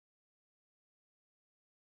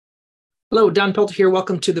Hello, Don Pelter here.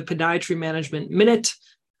 Welcome to the Podiatry Management Minute.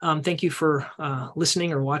 Thank you for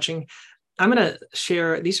listening or watching. I'm going to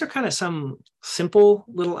share, these are kind of some simple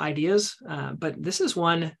little ideas, but this is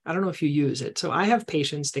one, I don't know if you use it. So I have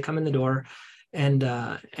patients, they come in the door and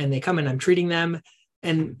they come in, I'm treating them.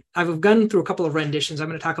 And I've gone through a couple of renditions. I'm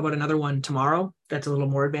going to talk about another one tomorrow. That's a little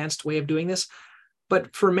more advanced way of doing this.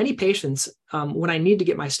 But for many patients, when I need to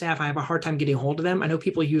get my staff, I have a hard time getting a hold of them. I know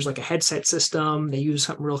people use like a headset system. They use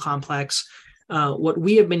something real complex. What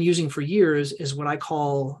we have been using for years is what I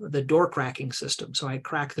call the door cracking system. So I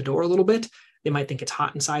crack the door a little bit. They might think it's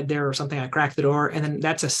hot inside there or something. I crack the door, and then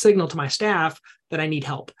that's a signal to my staff that I need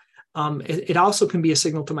help. It also can be a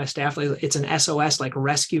signal to my staff. Like it's an SOS, like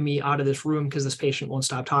rescue me out of this room because this patient won't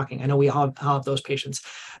stop talking. I know we all have those patients,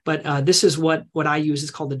 but this is what I use.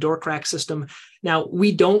 It's called the door crack system. Now,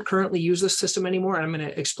 we don't currently use this system anymore. I'm going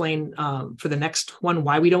to explain for the next one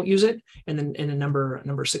why we don't use it. And then in the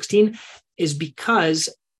number 16 is because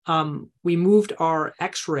we moved our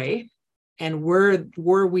X-ray, and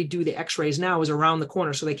where we do the X-rays now is around the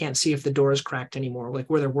corner, so they can't see if the door is cracked anymore. Like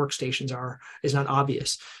where their workstations are is not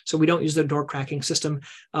obvious. So we don't use the door cracking system.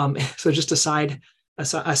 So just aside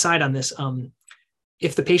on this,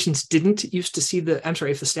 if the patients didn't used to see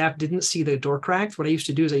if the staff didn't see the door cracked, what I used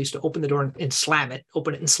to do is I used to open the door and slam it,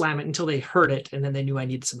 open it and slam it until they heard it, and then they knew I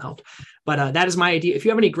needed some help. But that is my idea. If you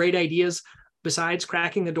have any great ideas besides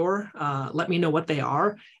cracking the door, let me know what they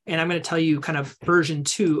are. And I'm going to tell you kind of version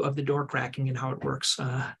 2 of the door cracking and how it works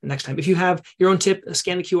next time. If you have your own tip,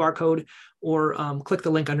 scan the QR code or click the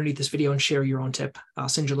link underneath this video and share your own tip. I'll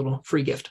send you a little free gift.